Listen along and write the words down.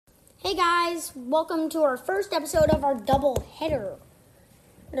Hey guys, welcome to our first episode of our double header.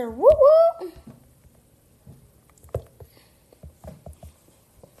 Woo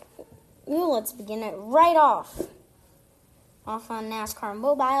woo! Let's begin it right off on NASCAR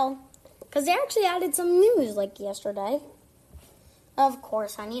Mobile, because they actually added some news like yesterday. Of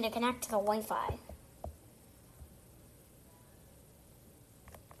course, I need to connect to the Wi-Fi.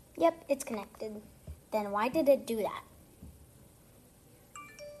 Yep, it's connected. Then why did it do that?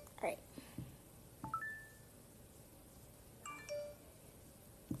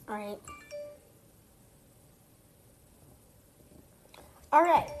 All right.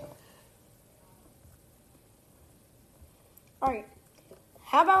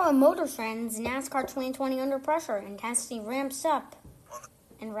 How about a Motor Trends NASCAR 2020 Under Pressure, intensity ramps up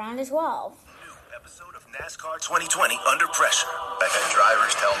in round 12. New episode of NASCAR 2020 Under Pressure. I've had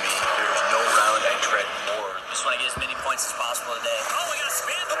drivers tell me there's no round I tread more. Just want to get as many points as possible today. Oh, we got a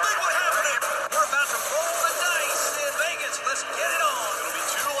spin. The big one happening. We're about to roll the dice in Vegas. Let's get it on. It'll be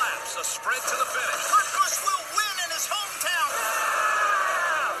 2 laps, a sprint to the finish. Kurt Busch will win in his hometown.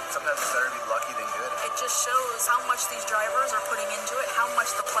 Sometimes it's better to be lucky than good. It just shows how much these drivers are putting into it, how much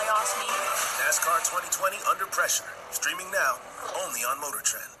the playoffs mean. NASCAR 2020 Under Pressure. Streaming now, only on Motor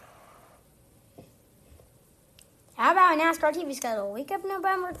Trend. How about a NASCAR TV schedule? Week of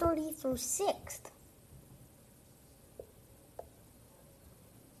November 30th through 6th.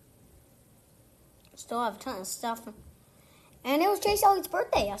 Still have a ton of stuff. And it was Chase Elliott's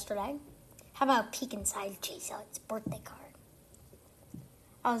birthday yesterday. How about a peek inside Chase Elliott's birthday card?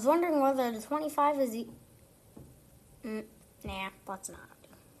 I was wondering whether the 25 is the... Nah, let's not.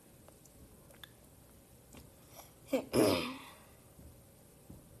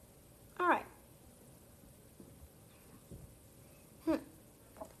 Alright.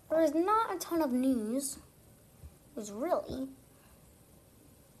 There's not a ton of news. There's really.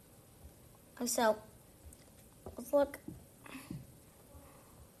 So, let's look.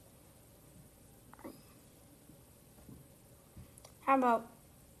 How about...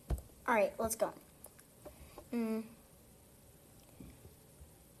 Alright, let's go.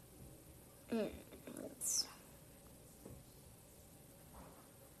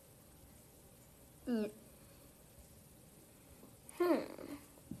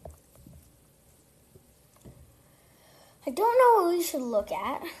 I don't know what we should look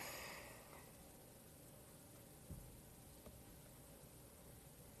at.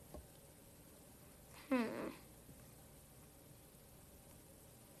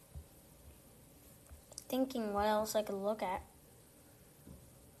 Thinking what else I could look at.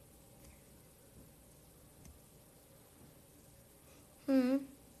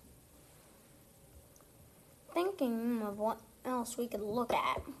 Thinking of what else we could look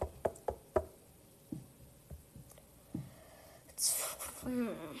at.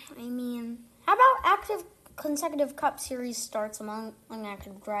 How about active consecutive Cup Series starts among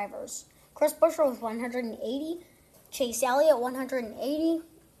inactive drivers? Chris Buescher with 180, Chase Elliott 180,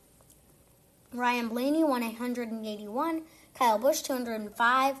 Ryan Blaney 181, Kyle Busch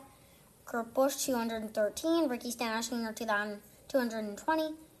 205, Kurt Busch 213, Ricky Stenhouse Jr.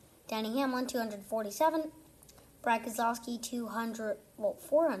 220, Danny Hamlin 247, Brad Keselowski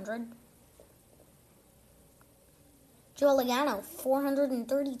 400, Joe Logano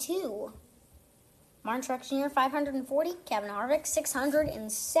 432, Martin Truex Jr. 540, Kevin Harvick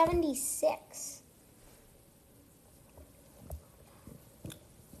 676.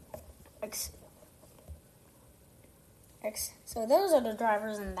 So those are the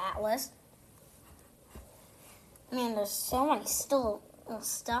drivers in that list. There's so many still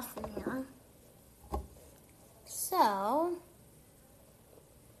stuff in here. So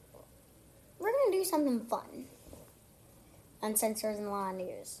we're gonna do something fun. And since there's a lot of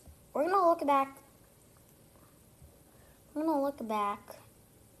news, we're gonna look back. Remember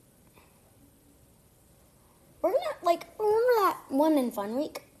that one in Fun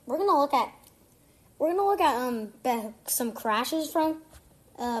Week? We're gonna look at some crashes from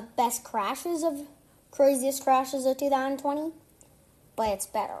best crashes of craziest crashes of 2020, but it's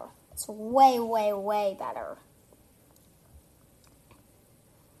better. It's way, way, way better.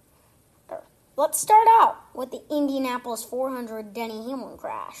 Let's start out with the Indianapolis 400 Denny Hamlin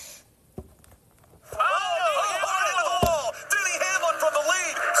crash. Denny Hamlin from the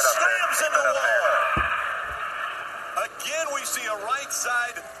lead slams into the wall. Again, we see a right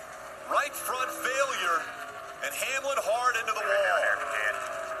front failure, and Hamlin hard into the wall.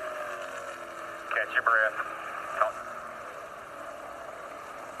 Catch your breath.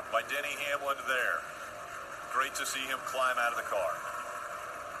 By Denny Hamlin there. Great to see him climb out of the car.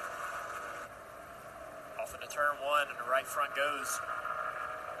 Off into turn one, and the right front goes.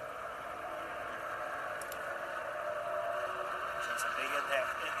 seen some big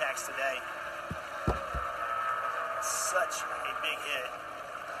impacts today. Such a big hit.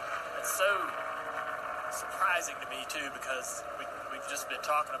 It's so surprising to me, too, because we've just been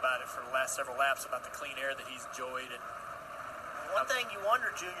talking about it for the last several laps about the clean air that he's enjoyed. And one thing you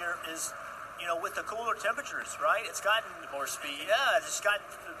wonder, Junior, is, with the cooler temperatures, right? It's gotten more speed. Yeah, it's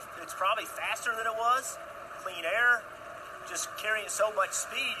probably faster than it was. Clean air, just carrying so much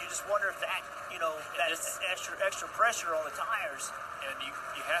speed. You just wonder if that, that's extra pressure on the tires. And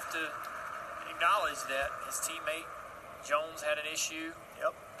you have to acknowledge that his teammate Jones had an issue.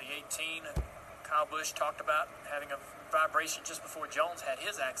 Yep. The 18, Kyle Busch talked about having a vibration just before Jones had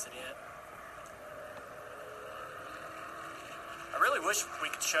his accident. I really wish we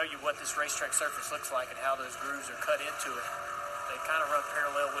could show you what this racetrack surface looks like and how those grooves are cut into it. They kind of run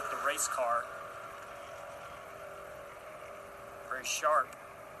parallel with the race car. Very sharp.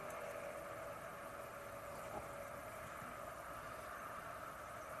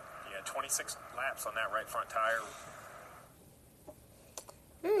 Yeah, 26 laps on that right front tire.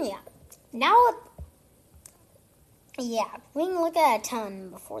 Yeah. Now, we can look at a ton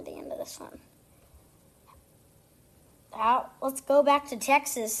before the end of this one. Let's go back to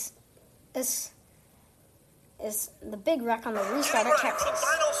Texas. This is the big wreck on the restart of Texas. The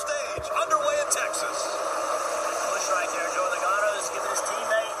final stage underway in Texas. Busch right there. Joe Logano's giving his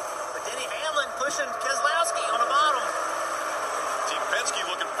teammate, but Denny Hamlin pushing Keselowski on the bottom. Team Penske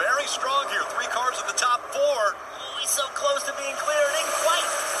looking very strong here. 3 cars in the top 4. Oh, he's so close to being clear. Didn't quite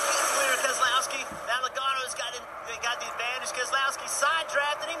clear Keselowski. Now Logano's got the advantage. Keselowski side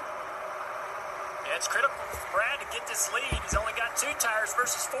drafted him. Yeah, it's critical for Brad to get this lead. He's only got 2 tires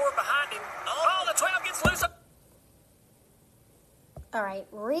versus 4 behind him. Oh, the 12 gets loose. All right,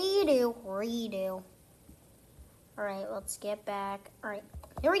 redo. All right, let's get back. All right,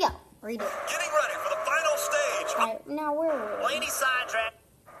 here we go. Redo. Getting ready for the final stage. All right, now where are we? Blaney side track.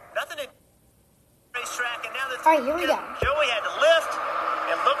 Nothing in racetrack, and now the All right, here we go. Joey had to lift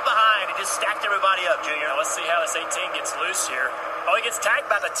and look behind and just stacked everybody up, Junior. Now, let's see how this 18 gets loose here. Oh, he gets tagged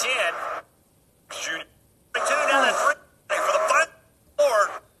by the 10. Junior 2 down to 3. for the final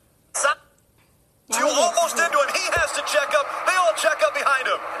 4. Two almost into him. He has to check up. They all check up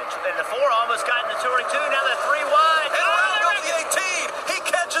behind him. And the 4 almost got into turn 2. Now they're 3 wide. And around goes the 18. He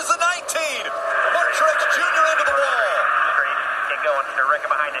catches the 19. Mark Truex Jr. into the wall. Get going. They're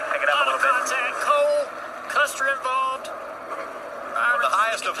wrecking behind it. Pick it up a little bit. Contact. Cole Custer involved. From the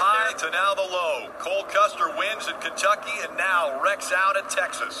highest of high to now the low. Cole Custer wins in Kentucky and now wrecks out at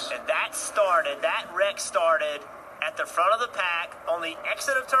Texas. And that wreck started at the front of the pack on the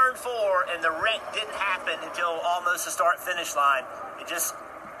exit of turn 4, and the wreck didn't happen until almost the start-finish line. It just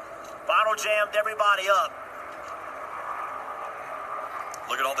bottle jammed everybody up.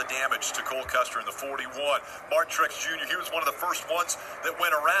 Look at all the damage to Cole Custer in the 41. Mark Truex Jr., he was one of the first ones that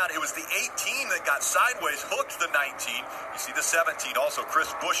went around. It was the 18 that got sideways, hooked the 19. You see the 17, also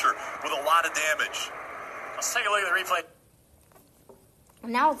Chris Buescher with a lot of damage. Let's take a look at the replay.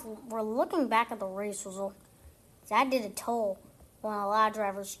 Now we're looking back at the race result. That did a toll on a lot of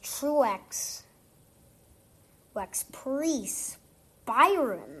drivers. Truex, Priest,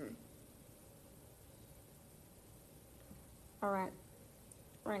 Byron. All right.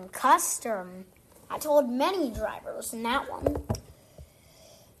 We're in custom. I told many drivers in that one.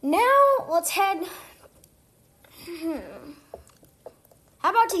 Now let's head. How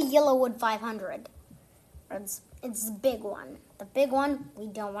about to Yellowwood 500? It's the big one. The big one. We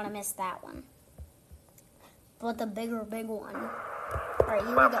don't want to miss that one. But the big one. All right,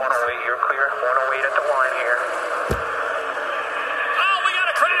 here we go. 108, you're clear. 108 at the line here. Oh, we got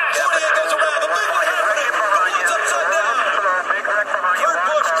a crash. 48 goes around. The big one happening. The one's upside down. Kurt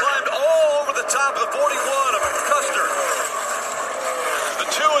Busch climbed all over the top of the 41 of Custer. The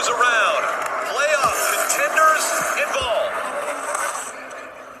 2 is around. Playoff contenders involved.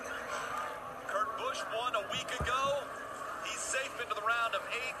 Kurt Busch won a week ago. He's safe into the round of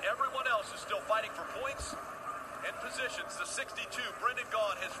 8. Everyone else is still fighting for points and positions. The 62, Brendan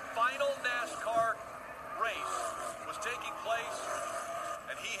Gaughan, his final NASCAR race was taking place,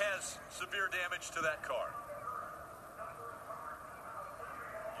 and he has severe damage to that car.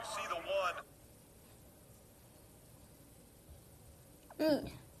 You see the one.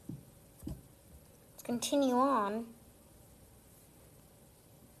 Let's continue on.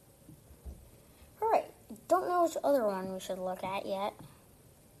 Alright, don't know which other one we should look at yet.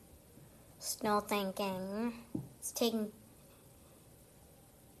 Still thinking. It's taking.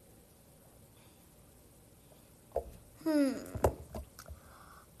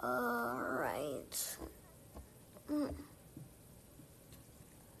 Alright.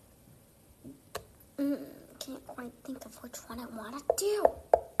 can't quite think of which one I want to do.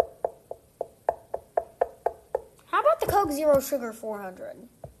 How about the Coke Zero Sugar 400?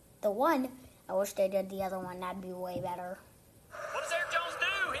 The one, I wish they did the other one. That'd be way better. What does Eric Jones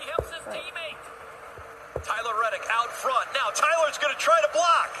do? He helps his teammate. Tyler Reddick out front. Now Tyler's going to try to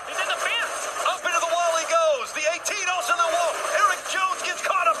block. He's in the fence. Up into the wall he goes. The 18 also in the wall. Eric Jones gets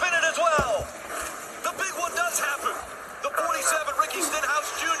caught up in it as well. The big one does happen. The 47, Ricky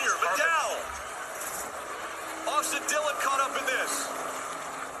Stenhouse Jr., McDowell. Austin Dillon caught up in this.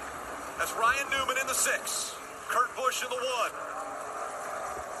 That's Ryan Newman in the 6. Kurt Busch in the 1.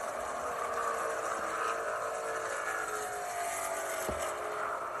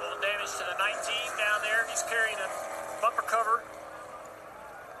 Little damage to the 19 down there. He's carrying a bumper cover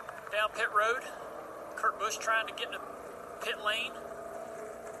down pit road. Kurt Busch trying to get in the pit lane.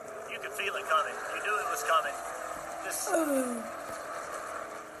 You could feel it coming. You knew it was coming. Just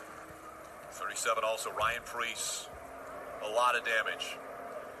 37 also, Ryan Preece. A lot of damage.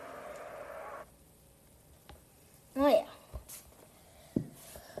 Oh, yeah.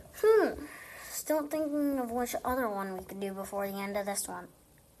 Still thinking of which other one we could do before the end of this one.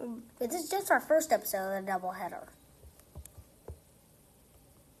 This is just our first episode of the doubleheader.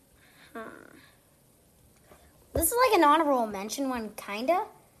 This is like an honorable mention one, kinda.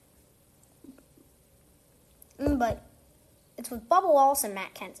 But it's with Bubba Wallace and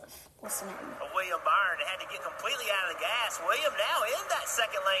Matt Kenseth. Listen in. William Byron had to get completely out of the gas. William now in that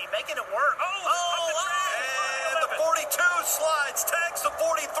second lane, making it work. And the 42 slides, tags the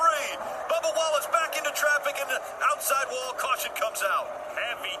 43. Bubba Wallace back into traffic, and the outside wall caution comes out.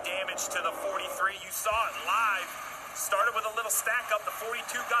 Heavy damage to the 43. You saw it live. Started with a little stack up. The 42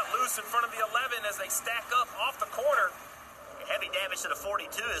 got loose in front of the 11 as they stack up off the corner. And heavy damage to the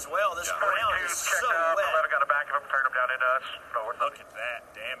 42 as well. This ground is so wet. Got a back of him, turned him down into us. Look at that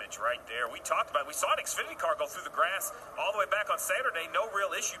damage right there. We talked about it. We saw an Xfinity car go through the grass all the way back on Saturday. No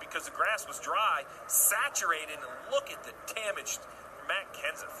real issue because the grass was dry, saturated, and look at the damage from Matt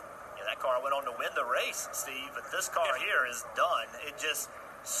Kenseth. Yeah, that car went on to win the race, Steve, but this car here is done. It just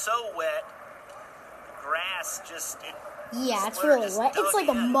so wet. The grass just... Yeah, it's really wet. It's like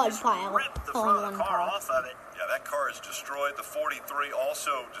a mud pile Ripped the on front of one the car car. off of it. Yeah, that car is destroyed. The 43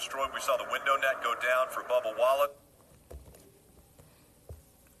 also destroyed. We saw the window net go down for Bubba Wallace.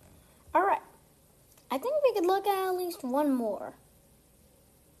 All right. I think we could look at least one more.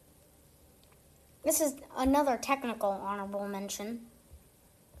 This is another technical honorable mention.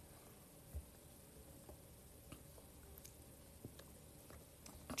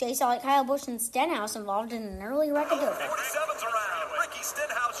 Chase out Kyle Busch and Stenhouse involved in an early wreck of dirt. 47's around. Ricky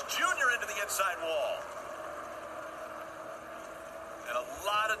Stenhouse Jr. into the inside wall. And a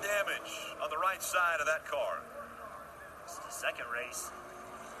lot of damage on the right side of that car. This is the second race.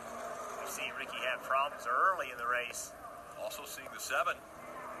 We've seen Ricky have problems early in the race. Also seeing the 7.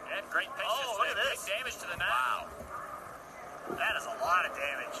 And great pace. Oh, look at this. Big damage to the 9. Wow. That is a lot of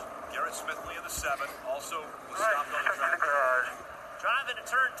damage. Garrett Smithley in the 7. Also was stopped on the track. Driving to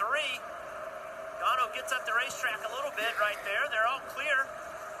turn 3. Gano gets up the racetrack a little bit right there. They're all clear.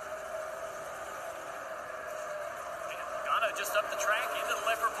 Gano just up the track into the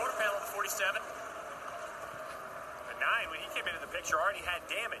left rear quarter panel of the 47. The 9, when he came into the picture, already had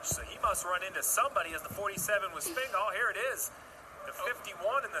damage, so he must run into somebody as the 47 was spinning. Oh, here it is. The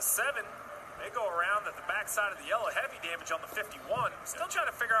 51 and the 7, they go around at the backside of the yellow. Heavy damage on the 51. Still trying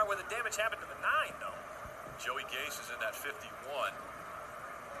to figure out where the damage happened to the 9, though. Joey Gase is in that 51.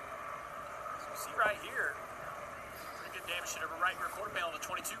 So you see right here, pretty good damage to the right rear quarter panel of the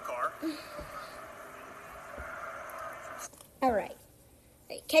 22 car. All right.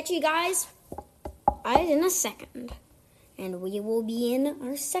 Catch you guys in a second. And we will be in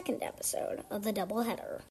our second episode of the doubleheader.